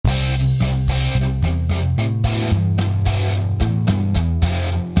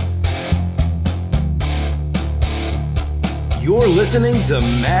You're listening to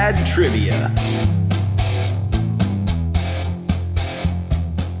Mad Trivia.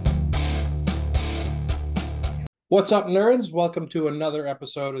 What's up, nerds? Welcome to another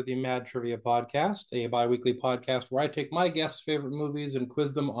episode of the Mad Trivia Podcast, a bi-weekly podcast where I take my guests' favorite movies and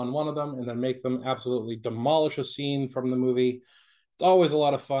quiz them on one of them and then make them absolutely demolish a scene from the movie. It's always a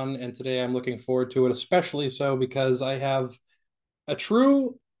lot of fun, and today I'm looking forward to it, especially so because I have a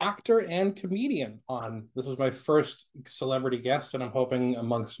true actor and comedian on. This is my first celebrity guest, and I'm hoping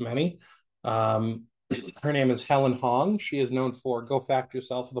amongst many. Um, Her name is Helen Hong. She is known for Go Fact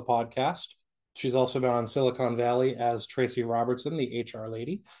Yourself, the podcast. She's also been on Silicon Valley as Tracy Robertson, the HR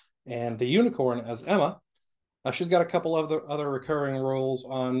lady, and the Unicorn as Emma. She's got a couple of other recurring roles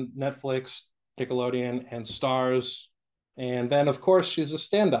on Netflix, Nickelodeon, and Stars. And then, of course, she's a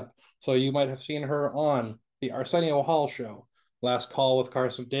stand-up. So you might have seen her on the Arsenio Hall Show, Last Call with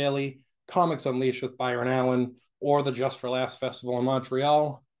Carson Daly, Comics Unleashed with Byron Allen, or the Just for Laughs Festival in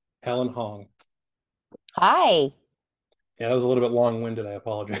Montreal. Helen Hong. Hi. Yeah, that was a little bit long-winded. I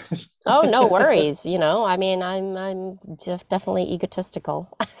apologize. Oh, no worries. I'm definitely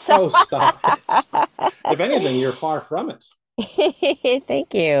egotistical. So Oh, stop it. If anything, you're far from it.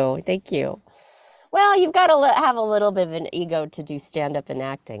 Thank you. Thank you. Well, you've got to have a little bit of an ego to do stand-up and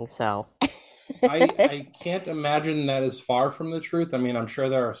acting, so. I can't imagine that is far from the truth. I mean, I'm sure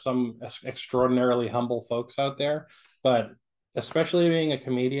there are some extraordinarily humble folks out there, but especially being a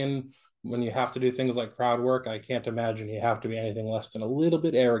comedian, when you have to do things like crowd work, I can't imagine you have to be anything less than a little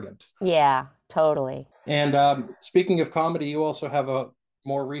bit arrogant. Yeah, totally. And speaking of comedy, you also have a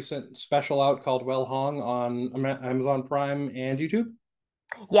more recent special out called Well Hung on Amazon Prime and YouTube.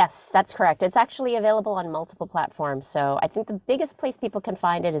 Yes, that's correct. It's actually available on multiple platforms. So I think the biggest place people can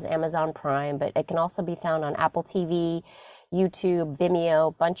find it is Amazon Prime, but it can also be found on Apple TV, YouTube,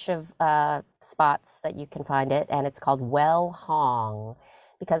 Vimeo, bunch of spots that you can find it. And it's called Well Hong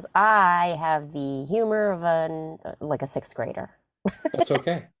because I have the humor of like a sixth grader. That's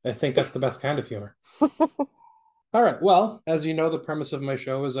okay. I think that's the best kind of humor. All right. Well, as you know, the premise of my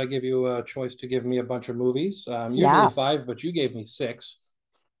show is I give you a choice to give me a bunch of movies, usually Yeah. five, but you gave me six.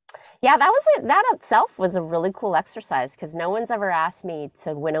 Yeah, that was it. That itself was a really cool exercise because no one's ever asked me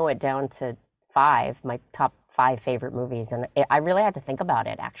to winnow it down to five, my top five favorite movies. And I really had to think about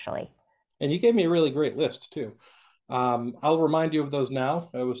it, actually. And you gave me a really great list, too. I'll remind you of those now.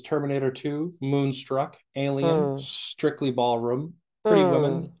 It was Terminator 2, Moonstruck, Alien, Mm, Strictly Ballroom, Pretty mm.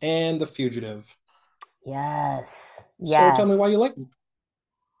 Women, and The Fugitive. Yes, So tell me why yes. you like them.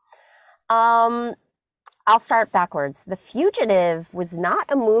 Um, I'll start backwards. The Fugitive was not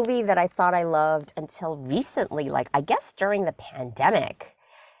a movie that I thought I loved until recently, like I guess during the pandemic.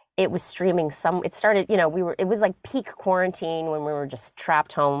 It was streaming it started, it was like peak quarantine when we were just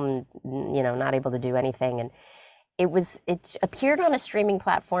trapped home, not able to do anything. And it appeared on a streaming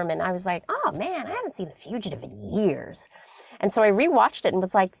platform and I was like, oh man, I haven't seen The Fugitive in years. And so I rewatched it and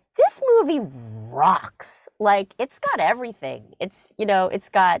was like, this movie rocks. Like it's got everything. It's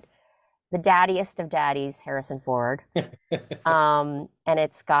got the daddiest of daddies, Harrison Ford. And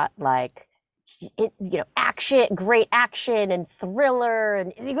it's got like action, great action and thriller,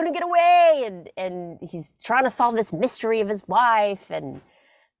 and is he gonna get away? And he's trying to solve this mystery of his wife, and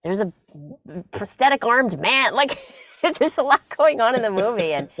there's a prosthetic armed man. Like there's a lot going on in the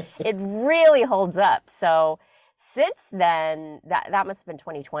movie, and it really holds up. So since then, that must have been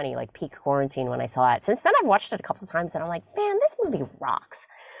 2020, like peak quarantine when I saw it. Since then, I've watched it a couple of times, and I'm like, man, this movie rocks.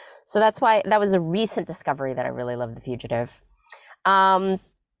 So that's why that was a recent discovery that I really love The Fugitive. Um,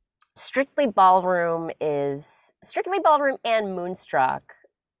 Strictly Ballroom and Moonstruck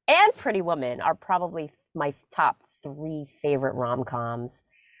and Pretty Woman are probably my top three favorite rom-coms.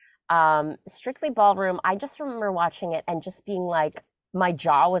 Strictly Ballroom, I just remember watching it and just being like, my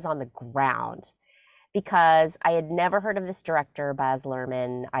jaw was on the ground because I had never heard of this director, Baz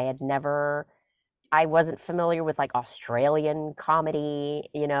Luhrmann. I wasn't familiar with like Australian comedy.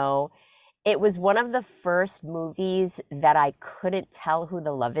 It was one of the first movies that I couldn't tell who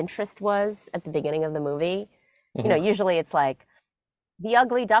the love interest was at the beginning of the movie. Mhm. Usually it's like the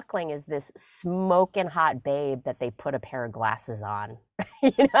ugly duckling is this smoking hot babe that they put a pair of glasses on.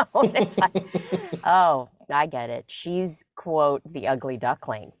 And it's like, oh, I get it. She's, quote, the ugly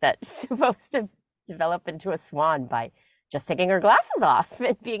duckling that's supposed to develop into a swan by just taking her glasses off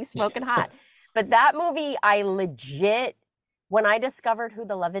and being smoking hot. But that movie, I legit, when I discovered who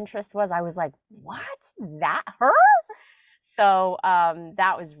the love interest was, I was like, what? That her? So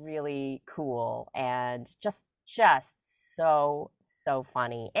that was really cool and just so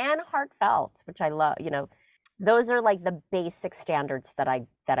funny and heartfelt, which I love. those are like the basic standards that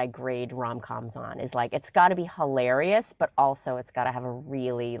I grade rom-coms on, is like it's got to be hilarious, but also it's got to have a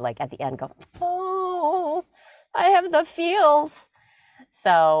really, like, at the end go, oh, I have the feels.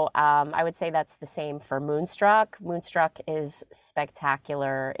 So I would say that's the same for Moonstruck. Moonstruck is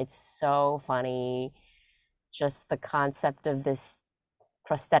spectacular. It's so funny. Just the concept of this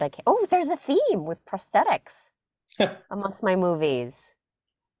prosthetic. Oh, there's a theme with prosthetics amongst my movies.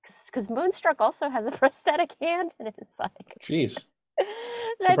 Because Moonstruck also has a prosthetic hand, and it's like, Jeez. that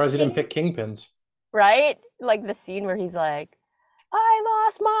Surprised you didn't scene, pick Kingpins. right? Like the scene where he's like, I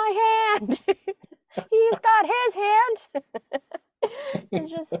lost my hand. He's got his hand.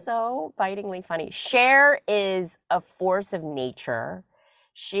 It's just so bitingly funny. Cher is a force of nature.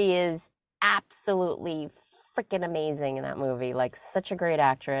 She is absolutely freaking amazing in that movie. Like, such a great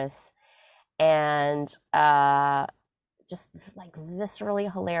actress. And just like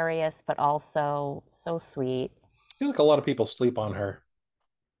viscerally hilarious, but also so sweet. I feel like a lot of people sleep on her.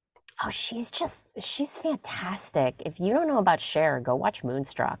 Oh, she's fantastic. If you don't know about Cher, go watch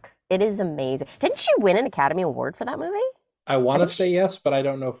Moonstruck. It is amazing. Didn't she win an Academy Award for that movie? I I want to think say she, yes, but I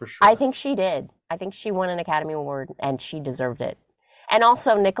don't know for I sure. think she did. I think she won an Academy Award and she deserved it. And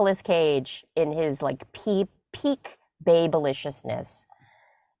also Nicolas Cage in his like peak babeliciousness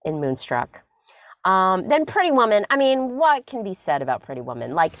in Moonstruck. Then Pretty Woman. I mean, what can be said about Pretty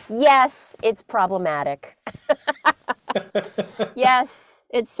Woman? Like, yes, it's problematic. Yes,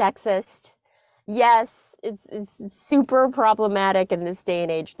 it's sexist. Yes, it's super problematic in this day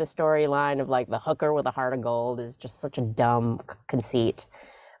and age. The storyline of like the hooker with a heart of gold is just such a dumb conceit.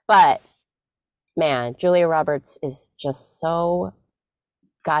 But man, Julia Roberts is just so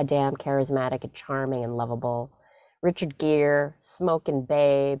goddamn charismatic and charming and lovable. Richard Gere, Smokin'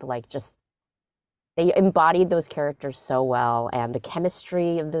 Babe, like just they embodied those characters so well, and the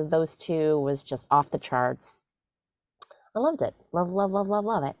chemistry of those two was just off the charts. I loved it.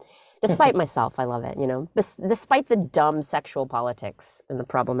 Love it. Despite myself, I love it, you know. Despite the dumb sexual politics and the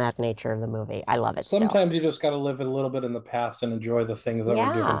problematic nature of the movie, I love it still. Sometimes you just got to live a little bit in the past and enjoy the things that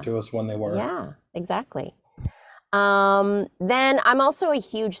were given Yeah, to us when they were. yeah, exactly. Then I'm also a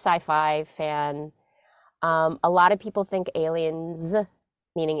huge sci-fi fan. A lot of people think Aliens,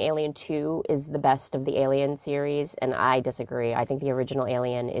 meaning Alien 2, is the best of the Alien series, and I disagree. I think the original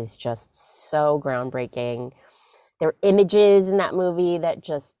Alien is just so groundbreaking. There are images in that movie that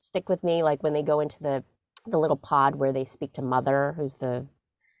just stick with me, like when they go into the little pod where they speak to Mother, who's the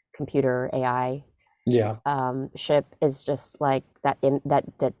computer AI Yeah. ship, is just like that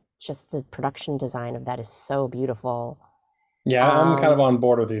just the production design of that is so beautiful. Yeah, I'm kind of Um, on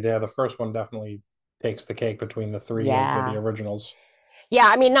board with you there. The first one definitely takes the cake between the three of the yeah. originals. Yeah,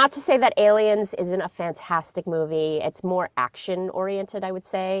 I mean, not to say that Aliens isn't a fantastic movie. It's more action oriented, I would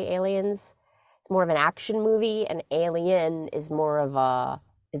say, Aliens. It's more of an action movie, and Alien is more of a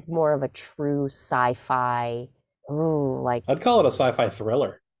true sci-fi. Ooh, like, I'd call it a sci-fi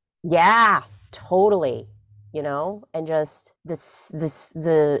thriller. yeah, totally. You know, and just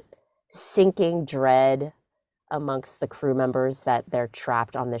the sinking dread amongst the crew members that they're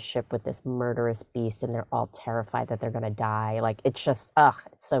trapped on this ship with this murderous beast and they're all terrified that they're going to die. Like, it's just, ugh,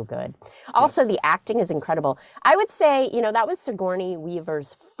 it's so good. Also, Yes. the acting is incredible. I would say, you know, that was Sigourney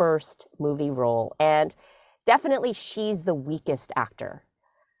Weaver's first movie role, and definitely she's the weakest actor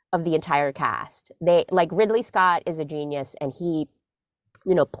of the entire cast. They, like, Ridley Scott is a genius, and he,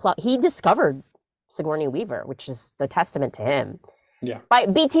 you know, he discovered Sigourney Weaver, which is a testament to him. Yeah. By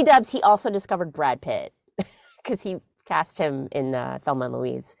BT Dubs, he also discovered Brad Pitt because he cast him in Thelma and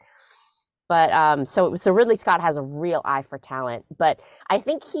Louise. But so Ridley Scott has a real eye for talent. But I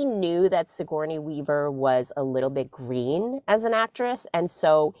think he knew that Sigourney Weaver was a little bit green as an actress, and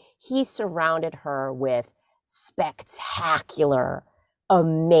so he surrounded her with spectacular,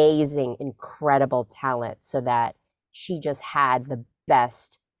 amazing, incredible talent, so that she just had the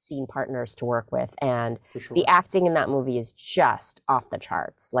best scene partners to work with. And For the sure. acting in that movie is just off the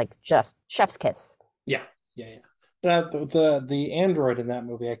charts, like just chef's kiss. Yeah. Yeah, yeah. The android in that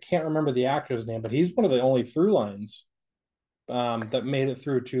movie, I can't remember the actor's name, but he's one of the only through lines that made it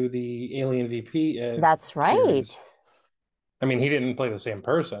through to the Alien VP That's right. series. I mean, he didn't play the same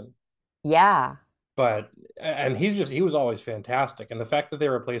person, Yeah. but and he was always fantastic. And the fact that they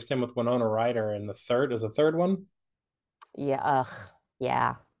replaced him with Winona Ryder in the third one Yeah.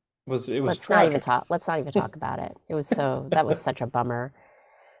 Yeah. was tragic. Let's not even talk about it. That was such a bummer.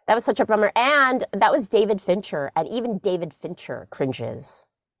 That was such a bummer. And that was David Fincher. And even David Fincher cringes,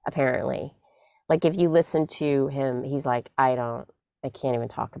 apparently. Like, if you listen to him, he's like, I don't. I can't even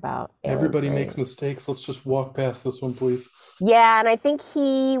talk about Alien Everybody 3. makes mistakes. Let's just walk past this one, please. Yeah, and I think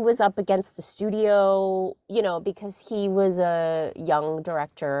he was up against the studio, because he was a young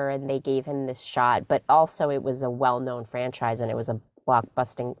director and they gave him this shot, but also it was a well-known franchise and it was a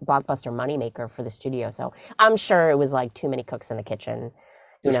blockbuster moneymaker for the studio. So I'm sure it was like too many cooks in the kitchen.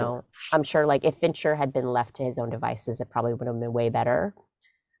 For sure. I'm sure like if Fincher had been left to his own devices, it probably would have been way better.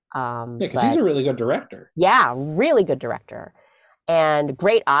 Yeah, because he's But a really good director. yeah, really good director and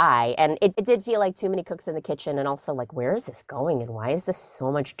great eye. And it did feel like too many cooks in the kitchen. And also, like, where is this going? And why is this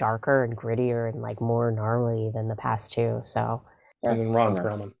so much darker and grittier and like more gnarly than the past two? So, yeah. And then Ron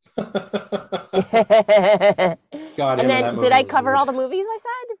Perlman. God, And him in that then, movie did I was cover weird. all the movies I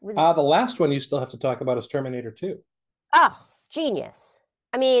said? The last one you still have to talk about is Terminator 2. Oh, genius.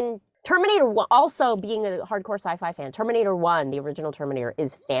 I mean, Terminator 1, also being a hardcore sci-fi fan, Terminator 1, the original Terminator,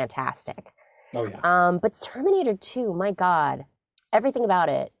 is fantastic. Oh, yeah. But Terminator 2, my God, everything about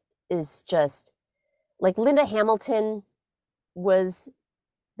it is just like Linda Hamilton was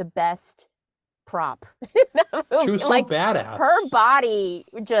the best prop in that movie. She was so Like badass. her body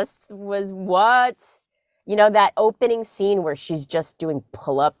just was what? That opening scene where she's just doing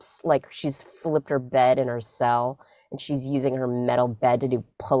pull-ups, like she's flipped her bed in her cell and she's using her metal bed to do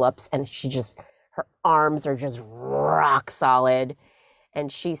pull-ups and her arms are just rock solid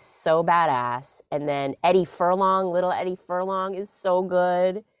and she's so badass. And then little Eddie Furlong is so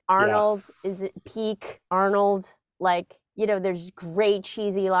good. Arnold is at peak Arnold. Like, there's great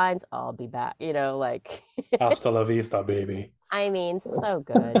cheesy lines. I'll be back, like. Hasta la vista, baby. I mean, so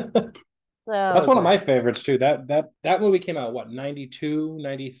good. That's one of my good. favorites too. That movie came out, what, 92,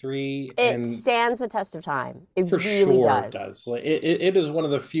 93? It And stands the test of time. It for really sure does. it does. Like it is one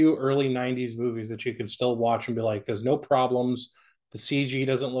of the few early 90s movies that you can still watch and be like, there's no problems. The CG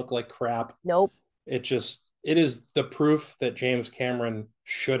doesn't look like crap. Nope. It is the proof that James Cameron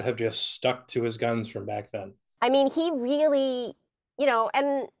should have just stuck to his guns from back then. I mean, he really,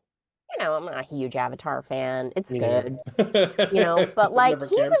 and I'm not a huge Avatar fan. It's Me good. neither. But like Never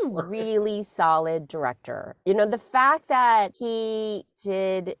he's cared a for it. really solid director. The fact that he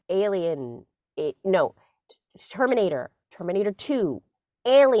did no, Terminator 2,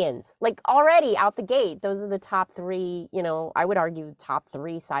 Aliens, like already out the gate, those are the top three, I would argue top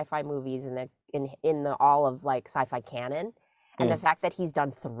three sci-fi movies in the all of like sci-fi canon. And the fact that he's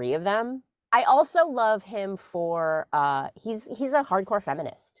done three of them. I also love him for he's a hardcore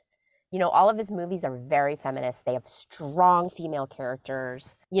feminist. All of his movies are very feminist. They have strong female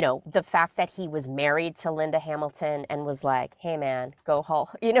characters. The fact that he was married to Linda Hamilton and was like, hey man, go whole.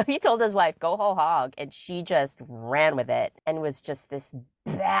 He told his wife, go whole hog. And she just ran with it and was just this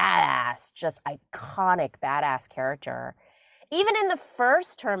badass, just iconic badass character. Even in the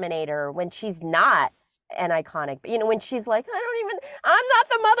first Terminator, when she's not an iconic, when she's like, I'm not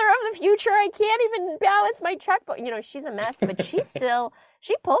the mother of the future. I can't even balance my checkbook. She's a mess, but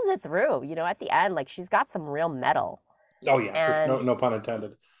she pulls it through, at the end. Like she's got some real metal. Oh yeah, for And no pun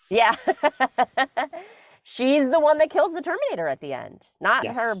intended. yeah, she's the one that kills the Terminator at the end, not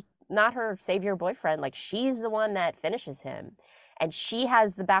Yes. her savior boyfriend. Like she's the one that finishes him. And she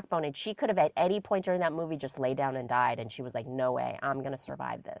has the backbone, and she could have at any point during that movie just laid down and died. And she was like, no way, I'm going to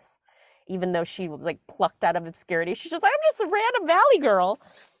survive this. Even though she was like plucked out of obscurity. She's just like, I'm just a random valley girl.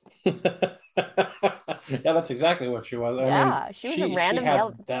 Yeah, that's exactly what she was. Yeah, I she was mean, a random she had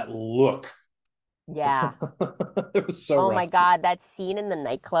male. that look. Yeah. It was so Oh rough. my God, that scene in the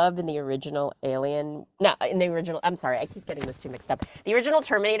nightclub in the original Alien. No, in the original, I'm sorry, I keep getting this two mixed up. The original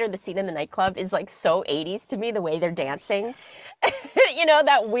Terminator, the scene in the nightclub is like so 80s to me, the way they're dancing.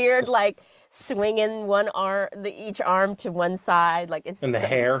 That weird like swinging each arm to one side. Like it's And the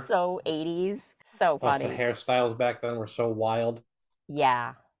hair. so 80s. So funny. The hairstyles back then were so wild.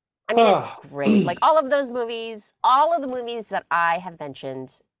 Yeah. I mean, it's great. Like all of the movies that I have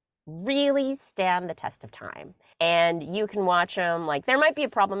mentioned really stand the test of time. And you can watch them, like there might be a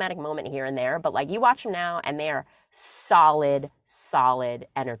problematic moment here and there, but like you watch them now and they are solid,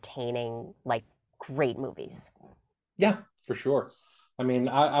 entertaining, like great movies. Yeah, for sure. I mean,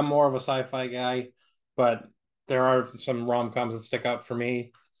 I'm more of a sci-fi guy, but there are some rom-coms that stick out for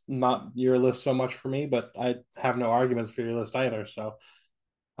me. Not your list so much for me, but I have no arguments for your list either. So,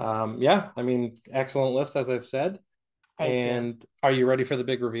 yeah, I mean, excellent list, as I've said. Thank And are you ready for the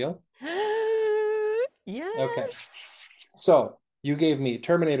big reveal? Yes. Okay. So you gave me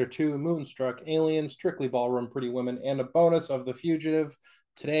Terminator 2, Moonstruck, Alien, Strictly Ballroom, Pretty Women, and a bonus of The Fugitive.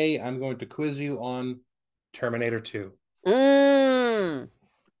 Today, I'm going to quiz you on Terminator 2.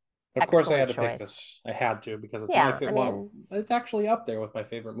 Of course, I had to pick this. I had to because it's my favorite. Well, it's actually up there with my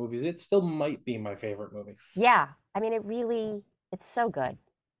favorite movies. It still might be my favorite movie. Yeah. I mean, it really, It's so good.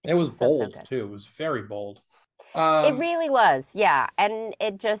 It It's was just so, so bold good. too. It was very bold. It Um, really was, yeah. And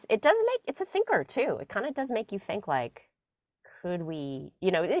it does make, it's a thinker too. It kind of does make you think like, could we,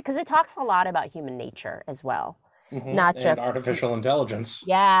 because it talks a lot about human nature as well. Not and just, artificial intelligence,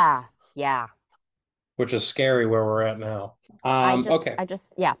 yeah, yeah. which is scary where we're at now. Okay.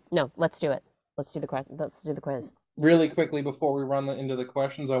 Yeah, no, let's do it. Let's do the question. Let's do the quiz. Really quickly before we run into the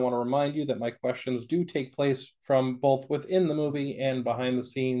questions, I want to remind you that my questions do take place from both within the movie and behind the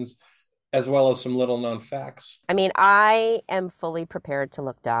scenes, as well as some little known facts. I mean, I am fully prepared to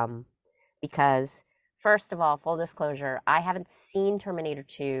look dumb because, first of all, full disclosure, I haven't seen Terminator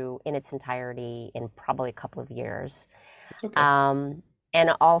 2 in its entirety in probably a couple of years. It's okay. And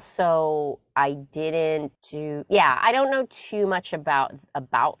also I didn't do, yeah, I don't know too much about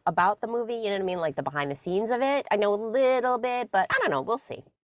the movie, you know what I mean? Like the behind the scenes of it. I know a little bit, but I don't know, we'll see.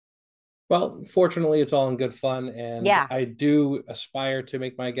 Well, fortunately, it's all in good fun, and Yeah. I do aspire to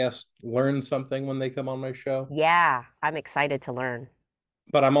make my guests learn something when they come on my show. Yeah, I'm excited to learn.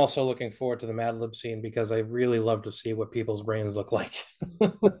 But I'm also looking forward to the Mad Lib scene because I really love to see what people's brains look like.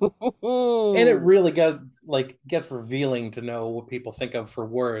 And it really gets revealing to know what people think of for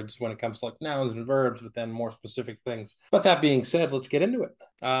words when it comes to like nouns and verbs, but then more specific things. But that being said, let's get into it.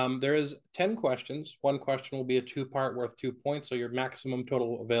 There is 10 questions. One question will be a two-part worth 2 points, so your maximum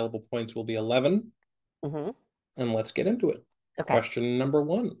total available points will be 11. Mm-hmm. And let's get into it. Okay. Question number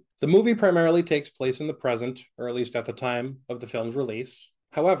 1. The movie primarily takes place in the present, or at least at the time of the film's release.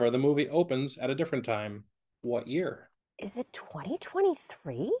 However, the movie opens at a different time. What year? Is it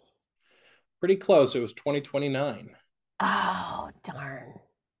 2023? Pretty close. It was 2029. Oh, darn.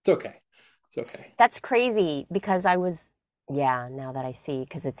 It's okay. It's okay. That's crazy because yeah, now that I see,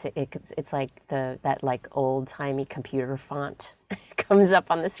 because it's like that like old timey computer font comes up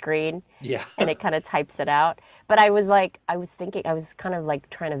on the screen Yeah. and it kind of types it out. But I was thinking, I was kind of like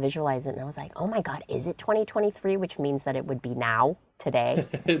trying to visualize it and I was like, oh my God, is it 2023? Which means that it would be now, today.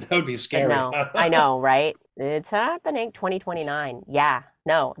 That would be But scary. no, I know, right? It's happening, 2029. Yeah,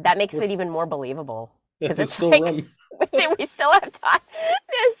 no, that makes it even more believable because There's it's still like room. we still have time.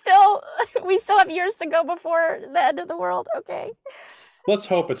 We still have years to go before the end of the world. Okay. Let's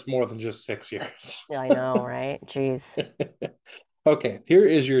hope it's more than just 6 years. I know, right? Jeez. Okay, here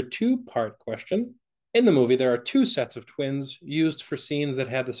is your two-part question. In the movie, there are two sets of twins used for scenes that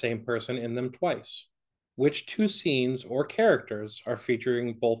had the same person in them twice. Which two scenes or characters are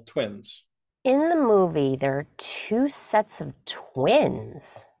featuring both twins? In the movie, there are two sets of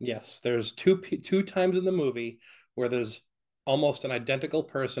twins. Yes, there's two times in the movie where there's almost an identical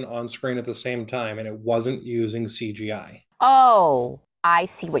person on screen at the same time, and it wasn't using CGI. Oh, I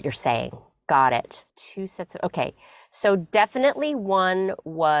see what you're saying. Got it. Two sets of, okay. So definitely one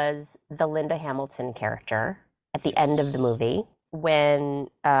was the Linda Hamilton character at the end of the Yes. movie when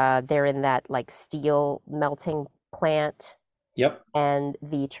they're in that like steel melting plant Yep. and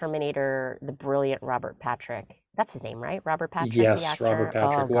the Terminator, the brilliant Robert Patrick. That's his name, right? Robert Patrick, the Yes, Robert actor. Oh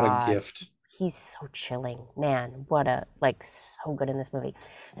Patrick. What a God. gift. He's so chilling. Man, what a like so good in this movie.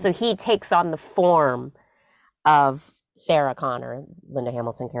 So he takes on the form of Sarah Connor, Linda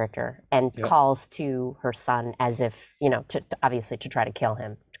Hamilton character, and Yep. calls to her son as if, obviously to try to kill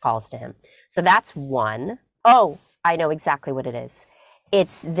him, calls to him. So that's one. Oh, I know exactly what it is.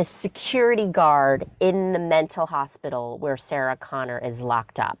 It's the security guard in the mental hospital where Sarah Connor is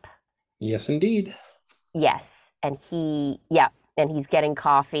locked up. Yes, indeed. Yes. And he's getting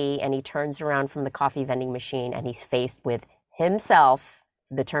coffee and he turns around from the coffee vending machine and he's faced with himself,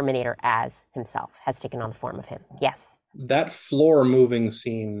 the Terminator as himself, has taken on the form of him. Yes. That floor moving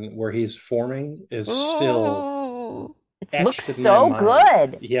scene where he's forming is still It looks etched in so my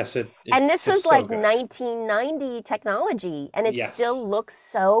mind. good. Yes, And it's this just was so like good. 1990 technology and it Yes. still looks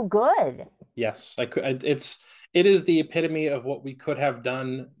so good. Yes, it is the epitome of what we could have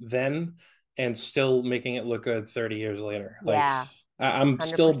done then and still making it look good 30 years later. Yeah. I'm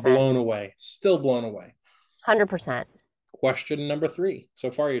still 100%. blown away. Still blown away. 100%. Question number 3. So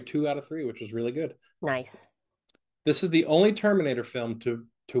far, you're 2 out of 3, which is really good. Nice. This is the only Terminator film to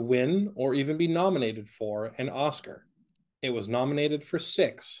win or even be nominated for an Oscar. It was nominated for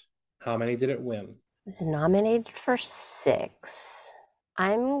 6. How many did it win? It was nominated for 6.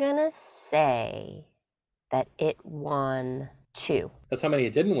 I'm gonna say that it won 2. That's how many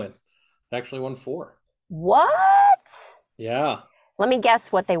it didn't win. It actually won 4. What? Yeah. Let me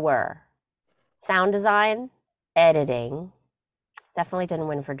guess what they were. Sound design, editing. Definitely didn't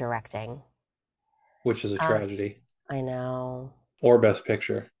win for directing. Which is a tragedy. I know. Or Best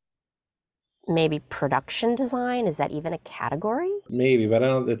Picture. Maybe production design? Is that even a category? Maybe, but I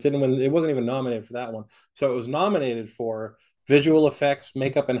don't. It didn't win. It wasn't even nominated for that one. So it was nominated for Visual effects,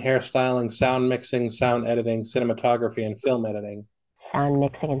 makeup and hairstyling, sound mixing, sound editing, cinematography, and film editing. Sound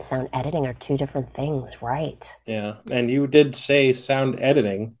mixing and sound editing are two different things, right? Yeah. And you did say sound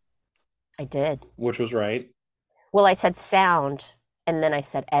editing, I did. which was right. Well, I said sound and then I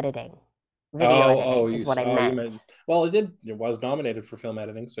said editing. Video Oh, editing is what I you meant. meant, well, it was nominated for film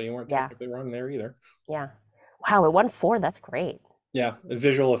editing, so you weren't Yeah, technically wrong there either. yeah. Wow, it won four. That's great. Yeah,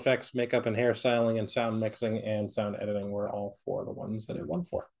 visual effects, makeup and hairstyling, and sound mixing and sound editing were all four of the ones that it won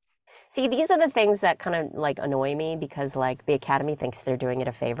for. See, these are the things that kind of like annoy me because like the Academy thinks they're doing it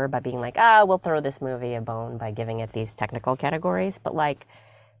a favor by being like, ah, we'll throw this movie a bone by giving it these technical categories. But like,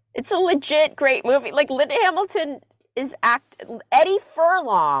 it's a legit great movie. Like Linda Hamilton is Eddie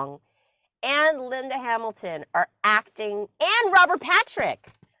Furlong and Linda Hamilton are acting, and Robert Patrick.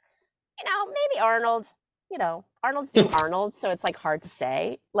 Maybe Arnold. Arnold's being Arnold, so it's like hard to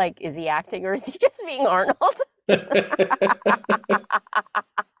say. Like, is he acting or is he just being Arnold?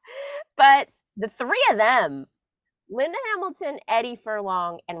 But the three of them, Linda Hamilton, Eddie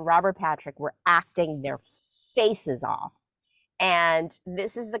Furlong, and Robert Patrick, were acting their faces off. And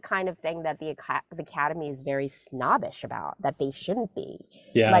this is the kind of thing that the Academy is very snobbish about, that they shouldn't be.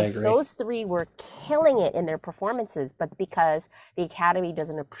 Yeah, I Like agree. those three were killing it in their performances, but because the Academy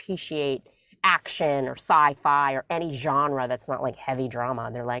doesn't appreciate action or sci-fi or any genre that's not like heavy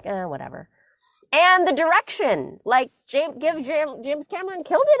drama, they're like, whatever. And the direction, like James Cameron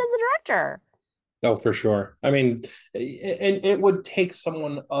killed it as a director. Oh, for sure. I mean, and it would take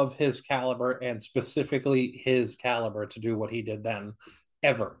someone of his caliber and specifically his caliber to do what he did then,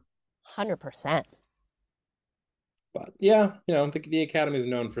 ever. 100%. But yeah, the Academy is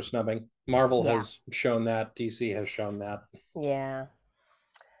known for snubbing. Marvel Yeah. has shown that. DC has shown that. Yeah.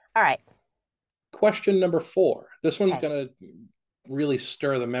 All right. Question number 4. This one's Okay. going to really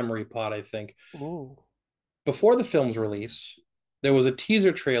stir the memory pot, I think. Ooh. Before the film's release, there was a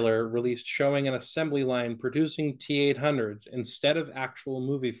teaser trailer released showing an assembly line producing T-800s instead of actual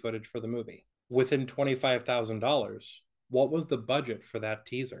movie footage for the movie. Within $25,000, what was the budget for that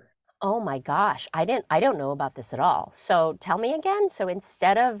teaser? Oh my gosh. I don't know about this at all. So tell me again. So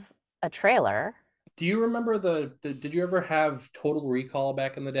instead of a trailer, Do you remember did you ever have Total Recall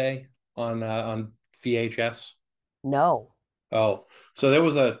back in the day on VHS? no. Oh, so there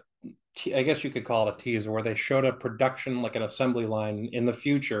was I guess you could call it a teaser where they showed a production, like an assembly line in the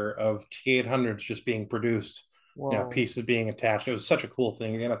future of T-800s just being produced, Whoa. pieces being attached. It was such a cool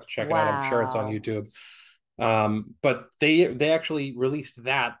thing. You're gonna have to check it out. I'm sure it's on Wow. YouTube. But they actually released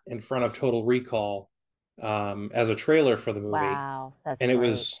that in front of Total Recall as a trailer for the movie, Wow. That's and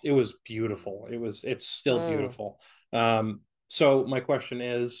great. it was beautiful. It's still Mm. beautiful. So my question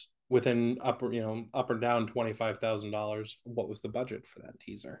is, within up or down $25,000, what was the budget for that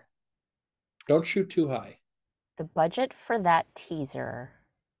teaser? Don't shoot too high. The budget for that teaser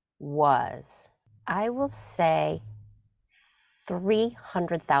was, I will say,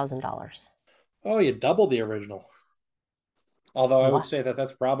 $300,000. Oh, you doubled the original. Although I would What? say that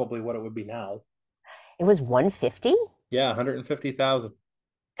that's probably what it would be now. It was 150? Yeah, 150,000.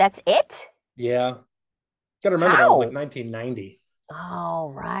 That's it? Yeah, got to remember that was like How? 1990. Oh,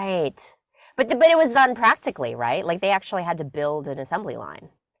 right. But it was done practically, right? Like they actually had to build an assembly line.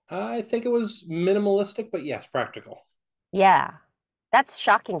 I think it was minimalistic, but yes, practical. Yeah. That's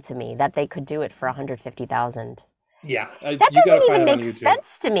shocking to me that they could do it for 150,000. Yeah, That you got to doesn't find even it on make YouTube.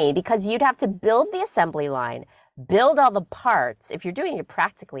 sense to me because you'd have to build the assembly line, build all the parts if you're doing it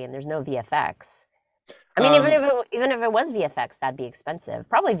practically and there's no VFX. I mean, Um, even if it was VFX, that'd be expensive.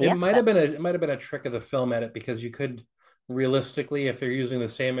 Probably VFX. it might have been a trick of the film edit because you could realistically, if they're using the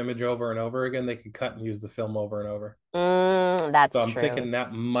same image over and over again, they could cut and use the film over and over. So That's I'm true. thinking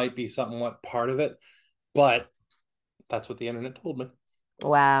that might be somewhat part of it, but that's what the internet told me.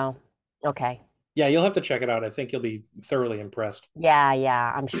 Wow. Okay. Yeah, you'll have to check it out. I think you'll be thoroughly impressed. Yeah,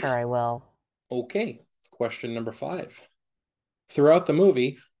 yeah, I'm sure I will. Okay, question number 5. Throughout the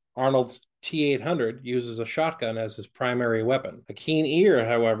movie, Arnold's T-800 uses a shotgun as his primary weapon. A keen ear,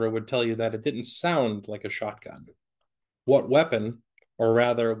 however, would tell you that it didn't sound like a shotgun. What weapon, or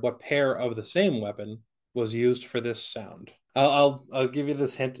rather, what pair of the same weapon, was used for this sound? I'll give you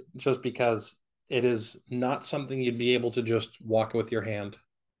this hint just because it is not something you'd be able to just walk with your hand.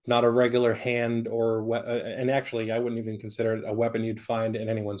 Not a regular hand and actually, I wouldn't even consider it a weapon you'd find in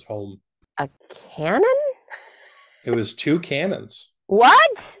anyone's home. A cannon? It was 2 cannons.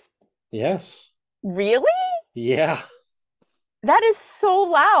 What? Yes. Really? Yeah. That is so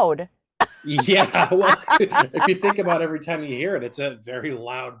loud. Yeah. Well, if you think about every time you hear it, it's a very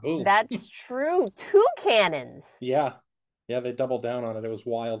loud boom. That's true. Two cannons. Yeah. Yeah, they doubled down on it. It was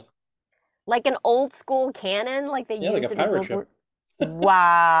wild. Like an old school cannon, like they Yeah, like a used in pirate World ship. War.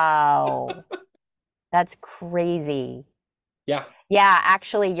 Wow, that's crazy. Yeah, Yeah,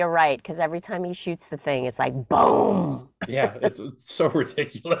 actually, you're right. Because every time he shoots the thing, it's like boom. yeah, it's so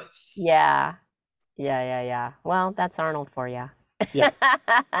ridiculous. Yeah, yeah. Well, that's Arnold for you. Yeah,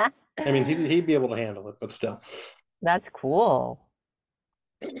 I mean he'd be able to handle it, but still. That's cool.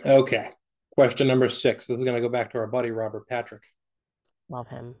 Okay. Question number 6. This is going to go back to our buddy Robert Patrick. Love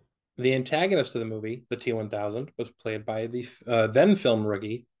him. The antagonist of the movie, the T-1000, was played by the then film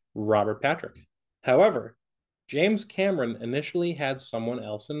rookie Robert Patrick. However, James Cameron initially had someone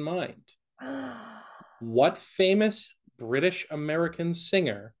else in mind. What famous British American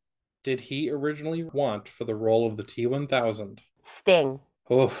singer did he originally want for the role of the T-1000? Sting.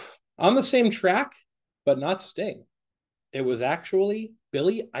 Oof. On the same track, but not Sting. It was actually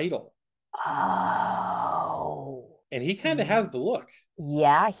Billy Idol. Oh. And he kind of has the look.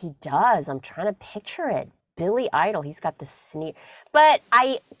 Yeah, he does. I'm trying to picture it. Billy Idol, he's got the sneer. But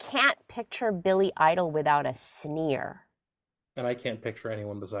I can't picture Billy Idol without a sneer. And I can't picture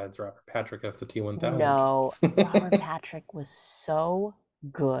anyone besides Robert Patrick as the T-1000. No, Robert Patrick was so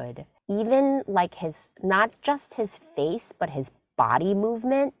good. Even like his, not just his face, but his body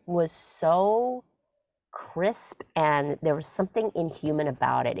movement was so crisp, and there was something inhuman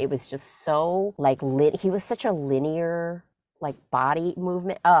about it. It was just so like he was such a linear like body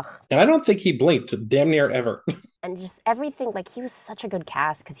movement. Ugh. And I don't think he blinked damn near ever. And just everything, like he was such a good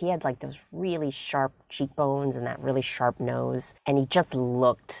cast because he had like those really sharp cheekbones and that really sharp nose, and he just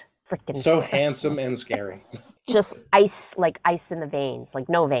looked freaking So handsome and scary. just ice, like ice in the veins, like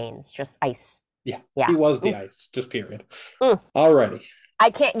no veins, just ice. Yeah, Yeah. he was the ice, just period. Mm. Alrighty. I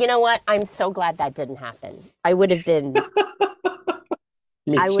can't, you know what? I'm so glad that didn't happen. I would have been,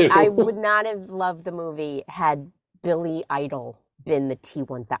 Me too. I would not have loved the movie had Billy Idol been the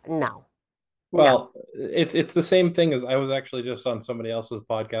T-1000. No. Well, it's the same thing as I was actually just on somebody else's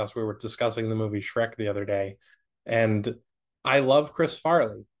podcast. We were discussing the movie Shrek the other day, and I love Chris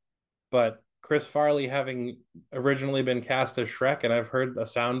Farley, but Chris Farley having originally been cast as Shrek, and I've heard a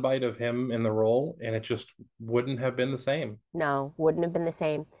soundbite of him in the role, and it just wouldn't have been the same. No, wouldn't have been the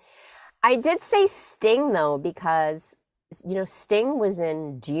same. I did say Sting though, because you know, Sting was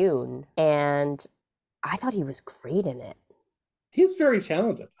in Dune, and I thought he was great in it. He's very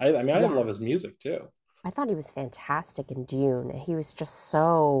talented. I mean, I Yeah. love his music too. I thought he was fantastic in Dune. He was just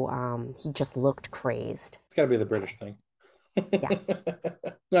so, he just looked crazed. It's got to be the British thing. Yeah.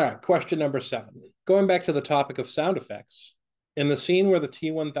 All right, question number 7. Going back to the topic of sound effects, in the scene where the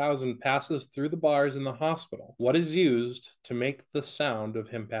T-1000 passes through the bars in the hospital, what is used to make the sound of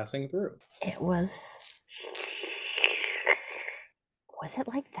him passing through? It was it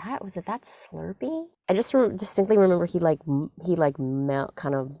like that? Was it that slurpy? I just distinctly remember he melt,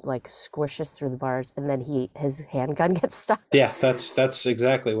 kind of like squishes through the bars, and then his handgun gets stuck. Yeah, that's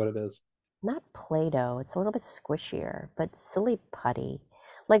exactly what it is. Not Play-Doh. It's a little bit squishier, but silly putty.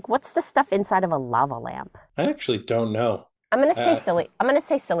 Like, what's the stuff inside of a lava lamp? I actually don't know. I'm gonna say silly. I'm gonna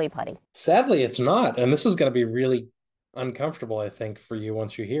say silly putty. Sadly, it's not, and this is going to be really uncomfortable, I think, for you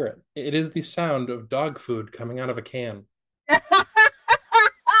once you hear it. It is the sound of dog food coming out of a can.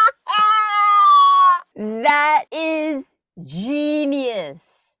 That is genius.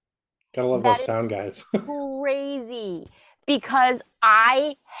 Gotta love those sound guys. Crazy. Because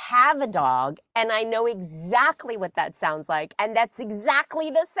I have a dog and I know exactly what that sounds like, and that's exactly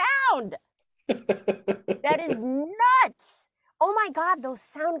the sound. That is nuts. Oh my God, those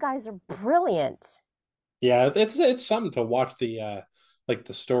sound guys are brilliant. Yeah, it's something to watch the like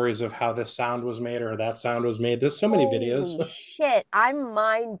the stories of how this sound was made or that sound was made. There's so many videos. Holy shit, I'm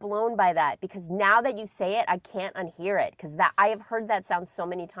mind blown by that, because now that you say it, I can't unhear it, because that I have heard that sound so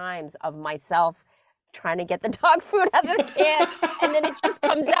many times of myself trying to get the dog food out of the can, and then it just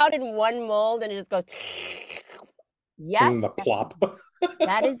comes out in one mold and it just goes. Yes, And the plop.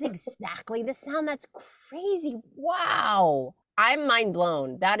 that is exactly the sound. That's crazy. Wow. I'm mind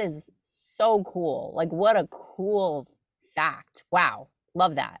blown. That is so cool. Like, what a cool fact. Wow.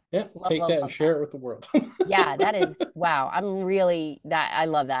 Love that. Yeah, take that and share it with the world. Yeah, that is, wow. I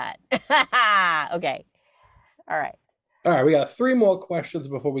love that. Okay. All right. All right, we got 3 more questions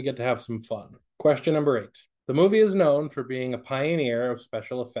before we get to have some fun. Question number 8. The movie is known for being a pioneer of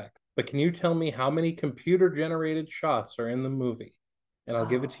special effects, but can you tell me how many computer-generated shots are in the movie? And I'll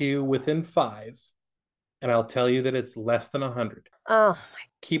give it to you within 5, and I'll tell you that it's less than 100. Oh,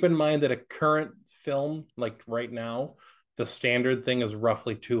 Keep in mind that a current film, like right now, the standard thing is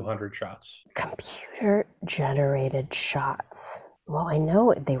roughly 200 shots. computer generated shots. Well, I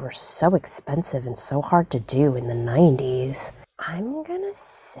know they were so expensive and so hard to do in the 90s. I'm gonna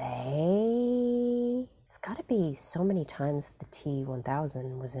say it's got to be so many times that the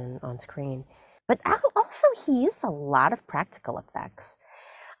T-1000 was in on screen. But also, he used a lot of practical effects.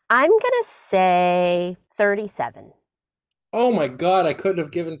 I'm gonna say 37. Oh my God, I couldn't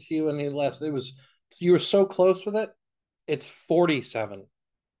have given to you any less. You were so close with it. It's 47.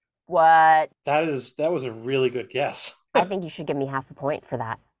 What? That was a really good guess. I think you should give me half a point for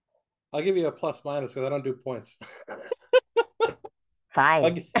that. I'll give you a plus minus because I don't do points.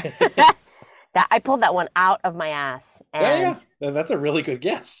 Fine. That I pulled that one out of my ass. Yeah, And yeah. That's a really good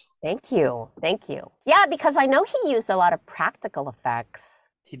guess. thank you. Thank you. Yeah, because I know he used a lot of practical effects.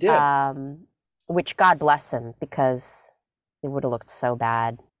 He did. Which God bless him, because it would have looked so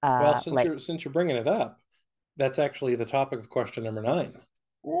bad. Well, since you're bringing it up, that's actually the topic of question number 9.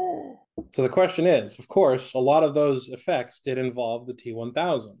 So the question is, of course, a lot of those effects did involve the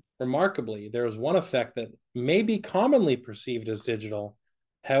T-1000. Remarkably, there is one effect that may be commonly perceived as digital.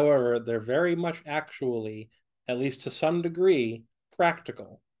 However, they're very much actually, at least to some degree,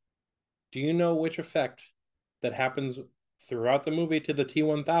 practical. Do you know which effect that happens throughout the movie to the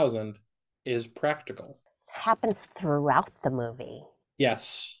T-1000 is practical? Happens throughout the movie.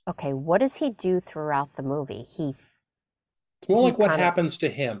 Yes. Okay, what does he do throughout the movie? It's more like what happens to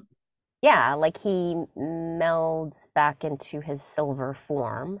him. Yeah, like he melds back into his silver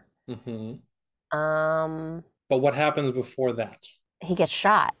form. Mm-hmm. Um, But what happens before that? he gets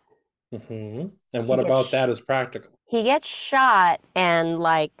shot. Mm-hmm. And what about that is practical? He gets shot and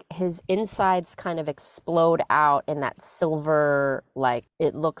like his insides kind of explode out in that silver, like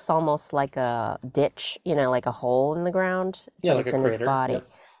it looks almost like a ditch, like a hole in the ground. Yeah, but like it's a in crater. his body. Yep.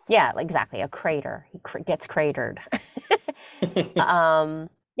 Yeah, exactly. A crater. He gets cratered.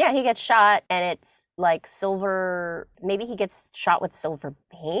 Yeah, he gets shot and it's like silver. Maybe he gets shot with silver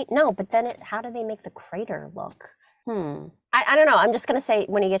paint. No, but then how do they make the crater look? I don't know. I'm just gonna say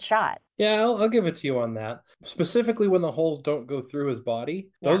when he gets shot. Yeah, I'll give it to you on that. Specifically when the holes don't go through his body,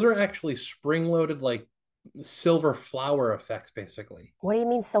 those are actually spring-loaded like silver flower effects, basically. What do you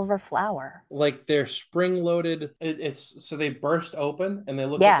mean silver flower? Like they're spring-loaded. It's so they burst open and they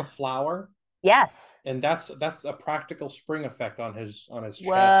look like a flower. Yes. And that's a practical spring effect on his chest or his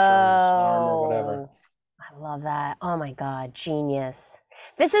arm or whatever. I love that. Oh my God, genius.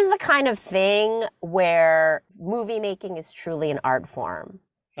 This is the kind of thing where movie making is truly an art form.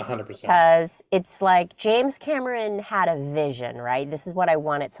 100%. Because it's like James Cameron had a vision, right? This is what I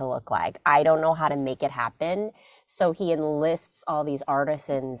want it to look like. I don't know how to make it happen. So he enlists all these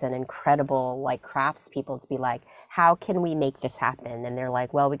artisans and incredible like craftspeople to be like, how can we make this happen? And they're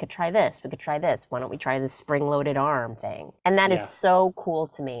like, well, we could try this. We could try this. Why don't we try this spring-loaded arm thing? And that is so cool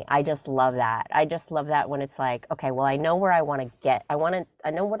to me. I just love that. I just love that when it's like, okay, well, I know where I want to get. I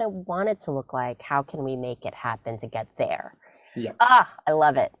know what I want it to look like. How can we make it happen to get there? Yeah. I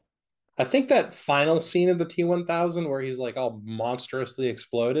love it. I think that final scene of the T-1000 where he's like all monstrously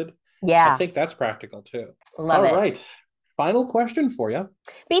exploded. Yeah. I think that's practical too. Love it. All right. Final question for you.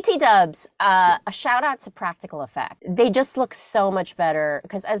 BT dubs, a shout out to practical effect. They just look so much better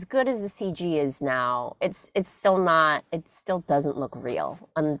because as good as the CG is now, it's still not, it still doesn't look real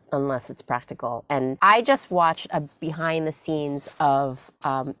unless it's practical. And I just watched a behind the scenes of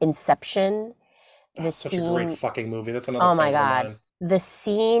Inception. That's such a great fucking movie. That's another. Oh my God. The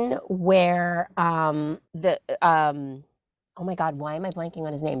scene where oh my God, why am I blanking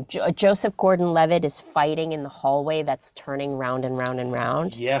on his name? Joseph Gordon-Levitt is fighting in the hallway that's turning round and round and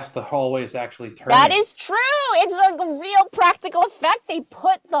round. Yes, the hallway is actually turning. That is true. It's like a real practical effect. They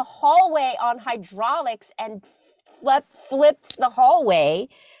put the hallway on hydraulics and flipped the hallway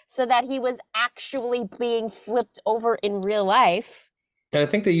so that he was actually being flipped over in real life. And I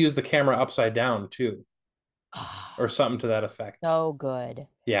think they used the camera upside down too. Or something to that effect. So good.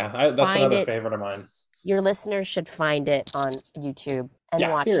 Yeah, that's another favorite of mine. Your listeners should find it on YouTube and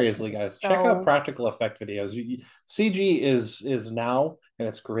watch it. Seriously, guys, check out practical effect videos. CG is now, and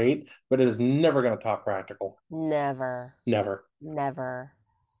it's great, but it is never going to top practical. Never.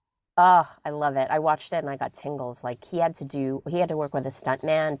 Oh, I love it. I watched it and I got tingles. Like he had to work with a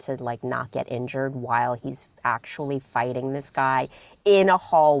stuntman to like not get injured while he's actually fighting this guy in a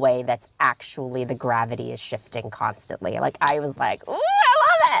hallway that's actually the gravity is shifting constantly. Like I was like, ooh,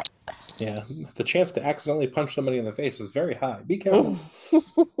 I love it. Yeah, the chance to accidentally punch somebody in the face is very high. Be careful.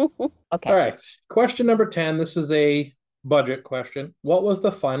 Okay. All right. Question number 10. This is a budget question. What was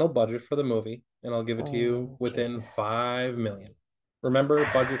the final budget for the movie? And I'll give it to you within $5 million. Remember,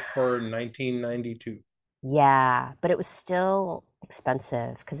 budget for 1992. Yeah, but it was still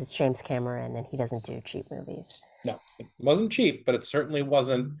expensive because it's James Cameron and he doesn't do cheap movies. No, it wasn't cheap, but it certainly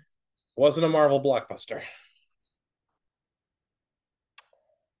wasn't a Marvel blockbuster.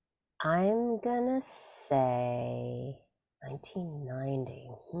 I'm gonna say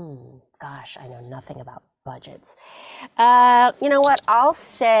 1990. Gosh, I know nothing about budgets. You know what? I'll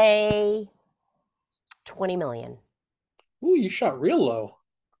say 20 million. Ooh, you shot real low.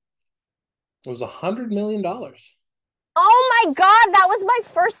 It was $100 million. Oh my God, that was my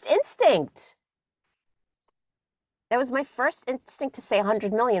first instinct. That was my first instinct to say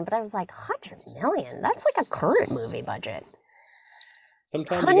 100 million, but I was like, 100 million? That's like a current movie budget.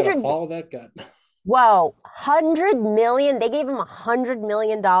 Sometimes you gotta 100, follow that gut. whoa, 100 million? They gave him $100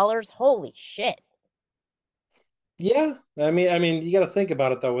 million? Holy shit. Yeah, I mean, you got to think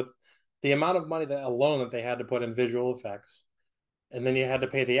about it though, with the amount of money that alone that they had to put in visual effects, and then you had to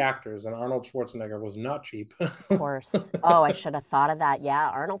pay the actors, and Arnold Schwarzenegger was not cheap. Of course. Oh, I should have thought of that. Yeah,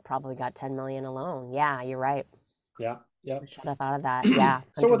 Arnold probably got 10 million alone. Yeah, you're right. Yeah, yeah. I should have thought of that. Yeah,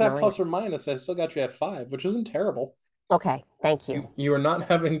 So with 100 that million. plus or minus, I still got you at five, which isn't terrible. Okay, thank you. You are not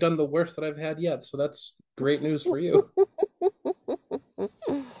having done the worst that I've had yet, so that's great news for you.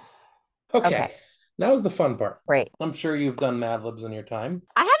 Okay, Okay, now is the fun part. great. I'm sure you've done Mad Libs in your time.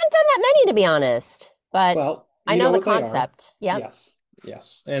 I haven't done that many, to be honest, but Well, I you know know the what they are. concept. Yep. Yes,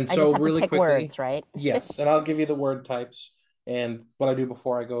 yes. And I just so have to really pick quickly, words, right? yes, and I'll give you the word types. And what I do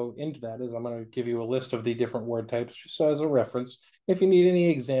before I go into that is I'm going to give you a list of the different word types just so as a reference. If you need any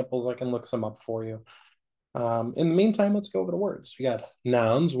examples, I can look some up for you. In the meantime, let's go over the words. We got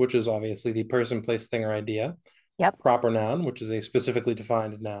nouns, which is obviously the person, place, thing, or idea. Yep. Proper noun, which is a specifically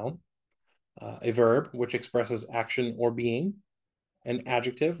defined noun. A verb, which expresses action or being. An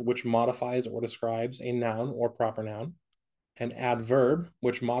adjective, which modifies or describes a noun or proper noun. An adverb,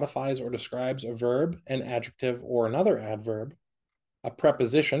 which modifies or describes a verb, an adjective, or another adverb. A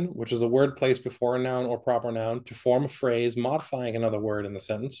preposition, which is a word placed before a noun or proper noun to form a phrase modifying another word in the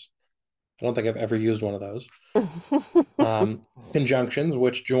sentence. I don't think I've ever used one of those. Conjunctions,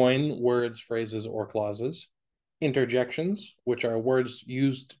 which join words, phrases, or clauses. Interjections, which are words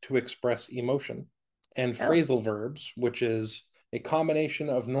used to express emotion. And phrasal verbs, which is a combination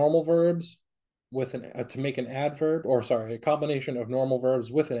of normal verbs with to make an adverb, or sorry, a combination of normal verbs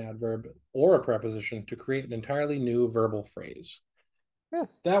with an adverb or a preposition to create an entirely new verbal phrase.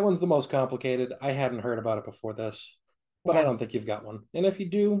 That one's the most complicated. I hadn't heard about it before this, but I don't think you've got one. And if you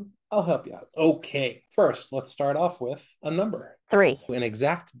do, I'll help you out. Okay, first, let's start off with a number. 3. An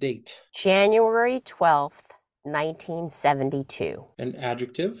exact date. January 12th, 1972. An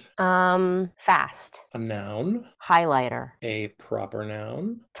adjective. Fast. A noun. Highlighter. A proper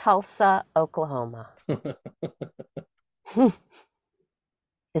noun. Tulsa, Oklahoma.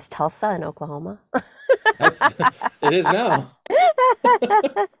 Is Tulsa in Oklahoma? It is now.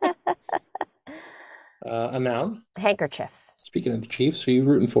 A noun. Handkerchief. Speaking of the Chiefs, who are you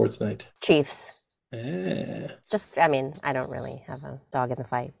rooting for tonight? Chiefs. Just, I mean, I don't really have a dog in the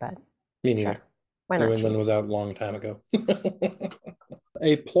fight, but me neither. Sure. Why not New England Chiefs? was out a long time ago.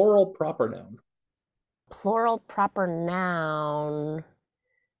 A plural proper noun. Plural proper noun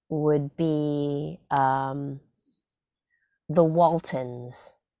would be the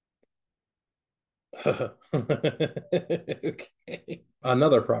Waltons. Okay.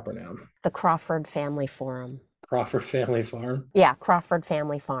 Another proper noun. The Crawford Family Forum. Crawford Family Farm. Yeah, Crawford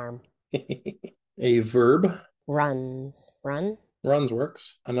Family Farm. A verb. Runs. Run? Runs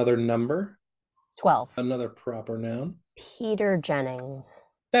works. Another number. 12. Another proper noun. Peter Jennings.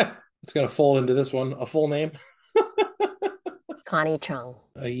 It's going to fold into this one. A full name. Connie Chung.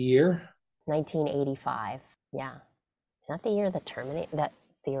 A year. 1985. Yeah. Is that the year that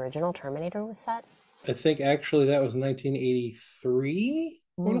the original Terminator was set? I think actually that was 1983,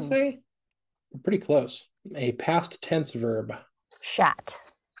 I want to say. Pretty close. A past tense verb. Shat.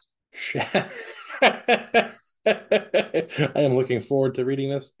 I am looking forward to reading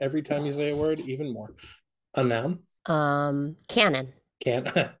this every time you say a word, even more. A noun. Cannon.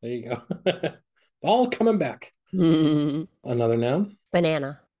 There you go. All coming back. Another noun.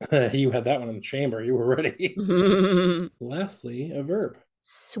 Banana. You had that one in the chamber. You were ready. Lastly, a verb.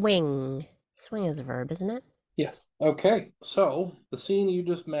 Swing. Swing is a verb, isn't it? Yes. Okay. So the scene you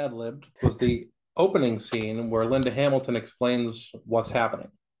just mad-libbed was the opening scene where Linda Hamilton explains what's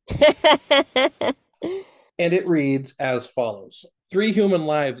happening. And it reads as follows. 3 human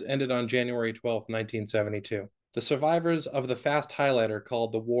lives ended on January 12th, 1972. The survivors of the fast highlighter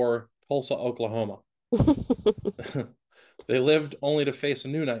called the war Tulsa, Oklahoma. They lived only to face a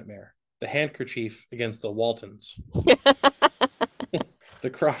new nightmare, the handkerchief against the Waltons. The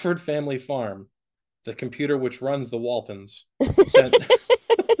Crawford family farm, the computer which runs the Waltons,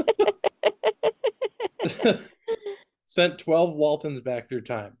 sent 12 Waltons back through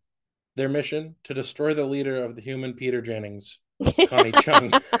time. Their mission, to destroy the leader of the human Peter Jennings, Connie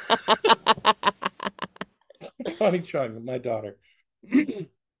Chung. Connie Chung, my daughter.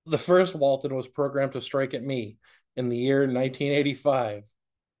 The first Walton was programmed to strike at me in the year 1985.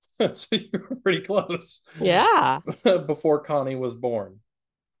 So you were pretty close. Yeah. Before Connie was born.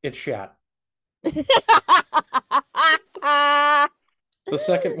 It shat. The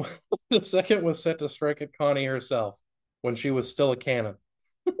second, the second was set to strike at Connie herself when she was still a cannon.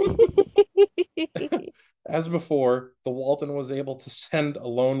 As before, the Walton was able to send a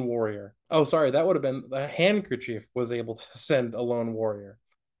lone warrior. Oh, sorry, that would have been the handkerchief was able to send a lone warrior.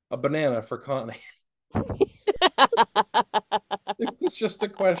 A banana for Connie. It's just a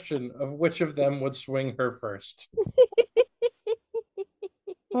question of which of them would swing her first.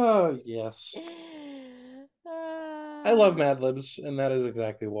 Oh, yes. I love Mad Libs, and that is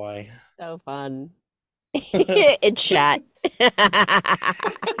exactly why. So fun. It chat.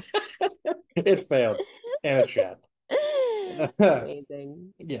 It failed, and it shat.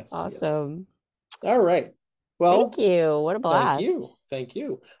 Amazing. Yes. Awesome. Yes. All right. Well, thank you. What a blast. Thank you. Thank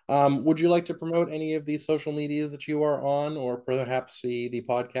you. Would you like to promote any of the social medias that you are on, or perhaps the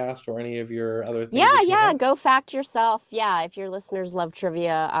podcast or any of your other things? Yeah. Go fact yourself. Yeah. If your listeners love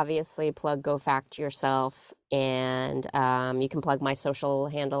trivia, obviously plug Go Fact Yourself. And you can plug my social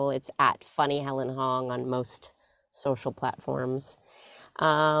handle. It's at Funny Helen Hong on most social platforms.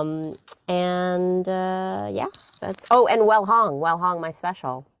 Yeah, that's and Well Hong, my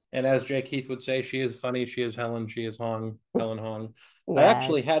special. And as Jay Keith would say, she is funny, she is Helen, she is Hong, Helen Hong. Yes. I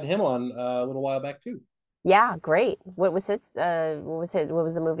actually had him on a little while back too. Yeah, great. What was it? What was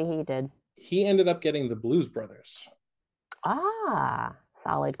the movie he did? He ended up getting The Blues Brothers. Ah,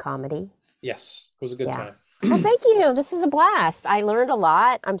 solid comedy. Yes, it was a good time. Well, thank you. This was a blast. I learned a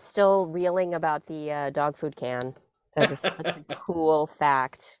lot. I'm still reeling about the dog food can. That is such a cool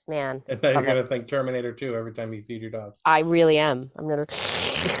fact, man. And now you're gonna think Terminator 2 every time you feed your dog. I really am. I'm gonna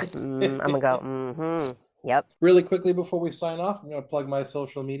go. Yep. Really quickly before we sign off, I'm gonna plug my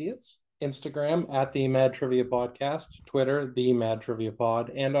social medias. Instagram at the Mad Trivia Podcast, Twitter, the Mad Trivia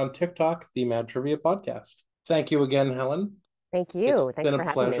Pod, and on TikTok, the Mad Trivia Podcast. Thank you again, Helen. Thank you. It's been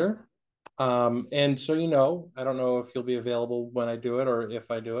a pleasure. And so I don't know if you'll be available when I do it or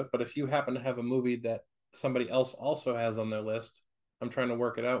if I do it, but if you happen to have a movie that somebody else also has on their list, I'm trying to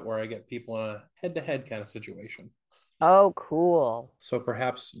work it out where I get people in a head-to-head kind of situation. Oh, cool. So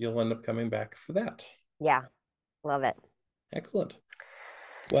perhaps you'll end up coming back for that. Yeah, love it. Excellent.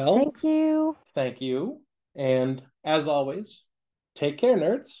 Well, thank you. Thank you. And as always, take care,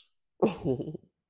 nerds.